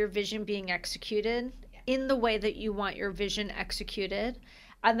is your vision being executed in the way that you want your vision executed.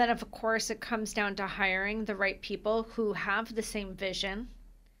 And then, of course, it comes down to hiring the right people who have the same vision,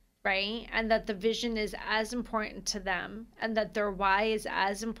 right? And that the vision is as important to them and that their why is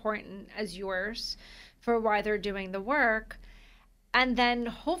as important as yours for why they're doing the work. And then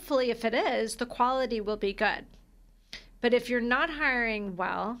hopefully, if it is, the quality will be good. But if you're not hiring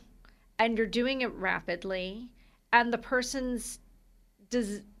well and you're doing it rapidly and the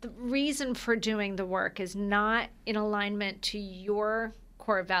reason for doing the work is not in alignment to your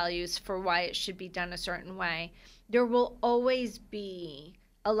core values for why it should be done a certain way, there will always be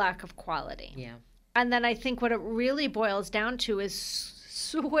a lack of quality. Yeah. And then I think what it really boils down to is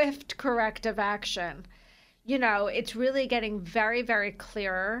swift corrective action. It's really getting very, very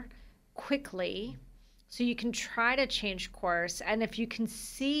clear quickly so you can try to change course. And if you can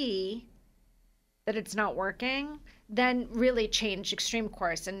see that it's not working, then really change extreme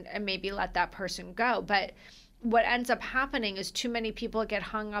course and maybe let that person go. But what ends up happening is too many people get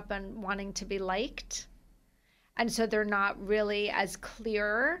hung up on wanting to be liked. And so they're not really as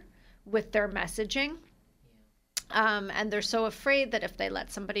clear with their messaging. And they're so afraid that if they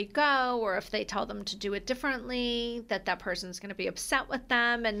let somebody go or if they tell them to do it differently, that person's going to be upset with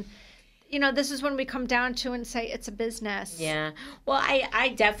them. And, this is when we come down to and say it's a business. Yeah. Well,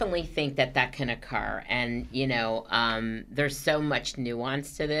 I definitely think that can occur. And, there's so much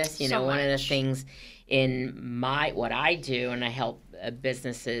nuance to this. One of the things in what I do, and I help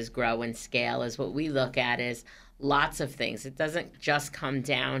businesses grow and scale, is what we look at is lots of things. It doesn't just come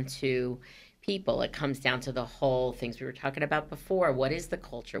down to people. It comes down to the whole things we were talking about before. What is the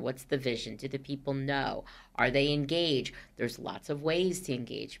culture? What's the vision? Do the people know? Are they engaged? There's lots of ways to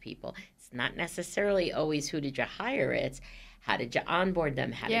engage people. It's not necessarily always who did you hire. It's how did you onboard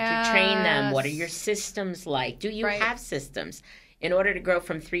them? How did you train them? What are your systems like? Do you have systems? In order to grow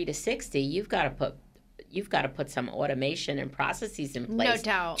from 3 to 60, you've got to put some automation and processes in place, no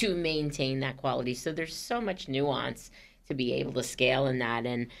doubt, to maintain that quality. So there's so much nuance to be able to scale in that.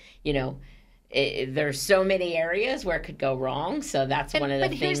 And, there's so many areas where it could go wrong. So that's one of the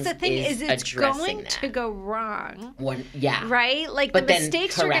things. But here's the thing: is it's going to go wrong. Yeah. Right. Like the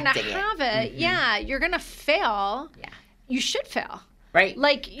mistakes you're going to have it. Mm-hmm. Yeah, you're going to fail. Yeah. You should fail. Right.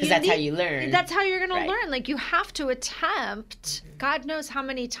 Like because that's how you learn. That's how you're going to learn. Like you have to attempt. God knows how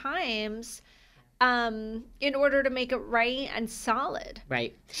many times. In order to make it right and solid.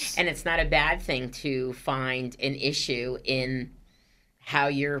 Right. And it's not a bad thing to find an issue in how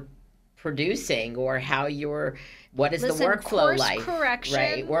you're producing or what is the workflow like? Course correction.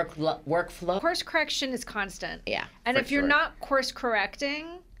 Right. Workflow. Course correction is constant. Yeah. And if you're not course correcting,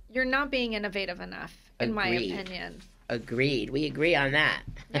 you're not being innovative enough, in my opinion. Agreed. We agree on that.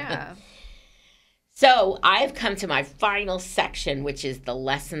 Yeah. So I've come to my final section, which is the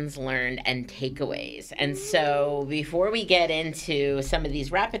lessons learned and takeaways. And so before we get into some of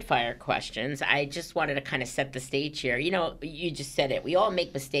these rapid fire questions, I just wanted to kind of set the stage here. You just said it. We all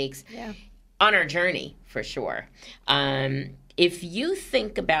make mistakes on our journey, for sure. If you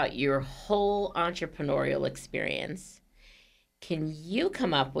think about your whole entrepreneurial experience, can you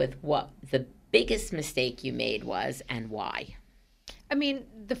come up with what the biggest mistake you made was and why? I mean,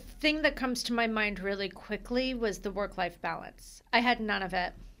 the thing that comes to my mind really quickly was the work-life balance. I had none of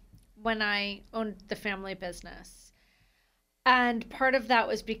it when I owned the family business. And part of that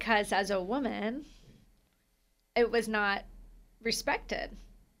was because as a woman, it was not respected.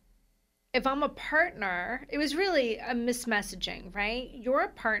 If I'm a partner, it was really a mismessaging, right? You're a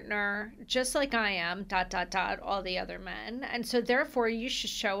partner just like I am, ... all the other men. And so therefore you should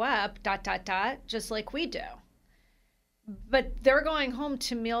show up, ... just like we do. But they're going home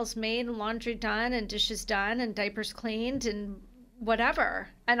to meals made and laundry done and dishes done and diapers cleaned and whatever.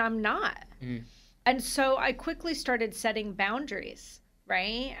 And I'm not. Mm. And so I quickly started setting boundaries,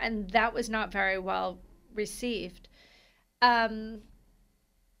 right? And that was not very well received. Tell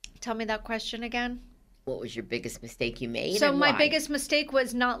me that question again. What was your biggest mistake you made? So and my why? biggest mistake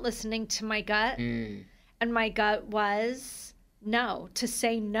was not listening to my gut. Mm. And my gut was no, to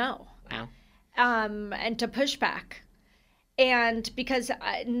say no. Wow. And to push back. And because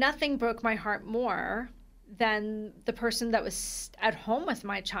nothing broke my heart more than the person that was at home with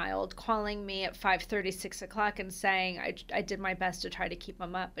my child calling me at 5:30, 6 o'clock and saying, I did my best to try to keep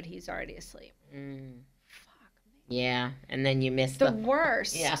him up, but he's already asleep. Mm. Fuck me. Yeah, and then you missed the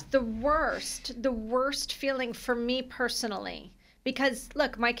worst. Yeah. The worst feeling for me personally. Because,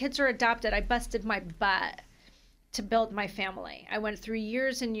 look, my kids are adopted. I busted my butt to build my family. I went through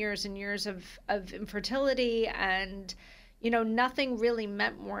years and years and years of infertility and... nothing really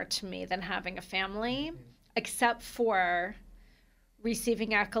meant more to me than having a family, except for receiving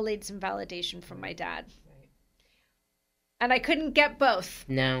accolades and validation from my dad. And I couldn't get both.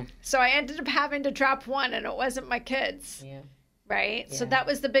 No. So I ended up having to drop one, and it wasn't my kids. Yeah. Right? Yeah. So that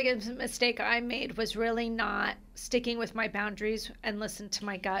was the biggest mistake I made, was really not sticking with my boundaries and listen to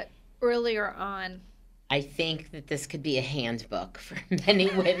my gut earlier on. I think that this could be a handbook for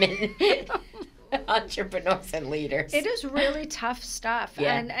many women, entrepreneurs and leaders. It is really tough stuff.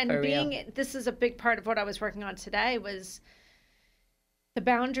 Yeah, and this is a big part of what I was working on today, was the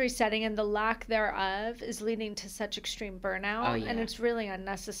boundary setting, and the lack thereof is leading to such extreme burnout. Oh, yeah. And it's really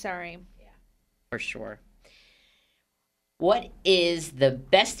unnecessary. Yeah, for sure. What is the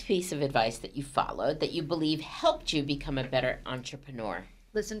best piece of advice that you followed that you believe helped you become a better entrepreneur?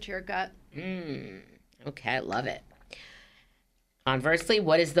 Listen to your gut. Okay, I love it. Conversely,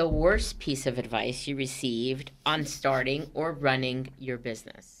 what is the worst piece of advice you received on starting or running your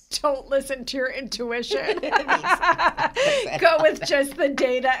business? Don't listen to your intuition. Go with just the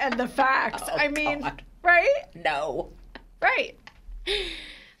data and the facts. Oh, God. Right? No. Right.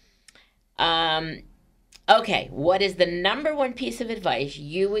 Okay, what is the number one piece of advice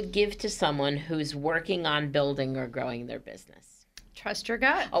you would give to someone who's working on building or growing their business? Trust your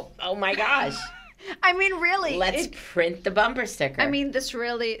gut. Oh my gosh. Really. Let's print the bumper sticker. This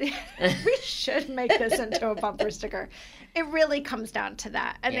really, we should make this into a bumper sticker. It really comes down to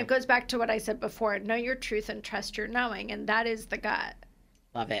that. And It goes back to what I said before. Know your truth and trust your knowing. And that is the gut.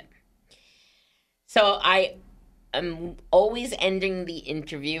 Love it. So I'm always ending the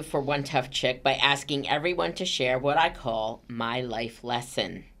interview for One Tough Chick by asking everyone to share what I call my life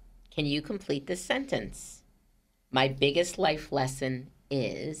lesson. Can you complete this sentence? My biggest life lesson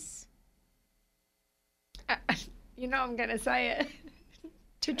is... I'm going to say it.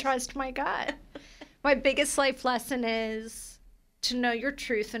 To trust my gut. My biggest life lesson is to know your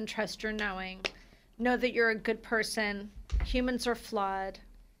truth and trust your knowing. Know that you're a good person. Humans are flawed.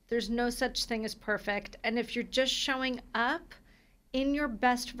 There's no such thing as perfect. And if you're just showing up in your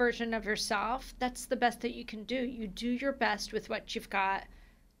best version of yourself, that's the best that you can do. You do your best with what you've got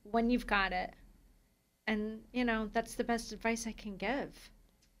when you've got it. And, that's the best advice I can give.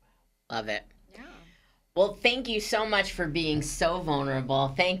 Love it. Yeah. Well, thank you so much for being so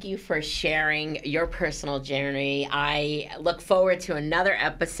vulnerable. Thank you for sharing your personal journey. I look forward to another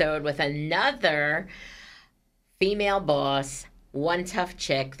episode with another female boss, One Tough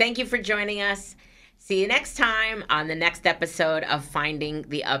Chick. Thank you for joining us. See you next time on the next episode of Finding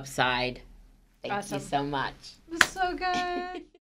the Upside. Thank you so much. It was so good.